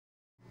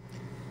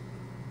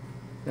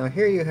Now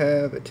here you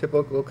have a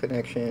typical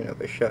connection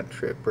of a shunt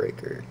trip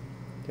breaker.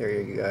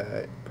 There you got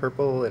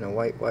purple and a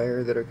white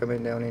wire that are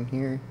coming down in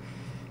here,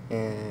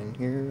 and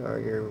here are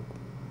your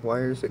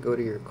wires that go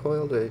to your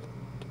coil to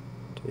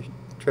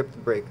trip the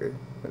breaker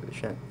of the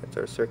shunt. That's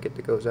our circuit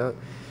that goes out,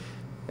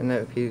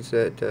 and piece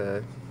of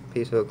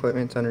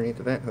equipment's underneath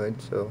the vent hood.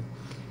 So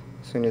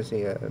as soon as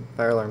the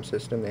fire alarm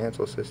system, the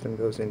Ansel system,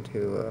 goes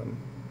into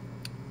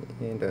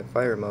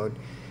fire mode,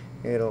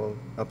 it'll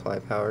apply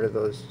power to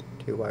those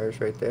two wires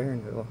right there,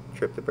 and it'll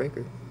trip the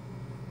breaker.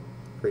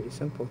 Pretty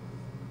simple.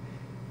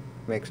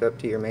 Mix up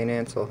to your main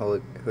Ansel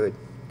hood.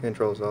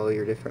 Controls all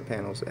your different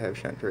panels that have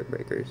shunt trip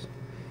breakers.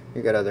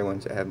 You've got other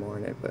ones that have more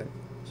in it, but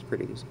it's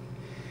pretty easy.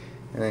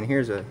 And then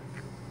here's a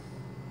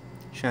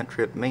shunt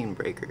trip main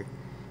breaker.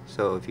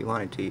 So if you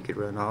wanted to, you could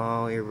run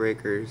all your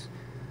breakers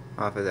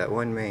off of that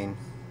one main,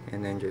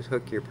 and then just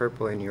hook your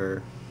purple and your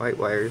white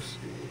wires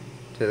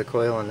to the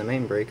coil on the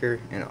main breaker,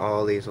 and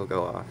all these will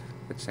go off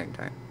at the same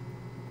time.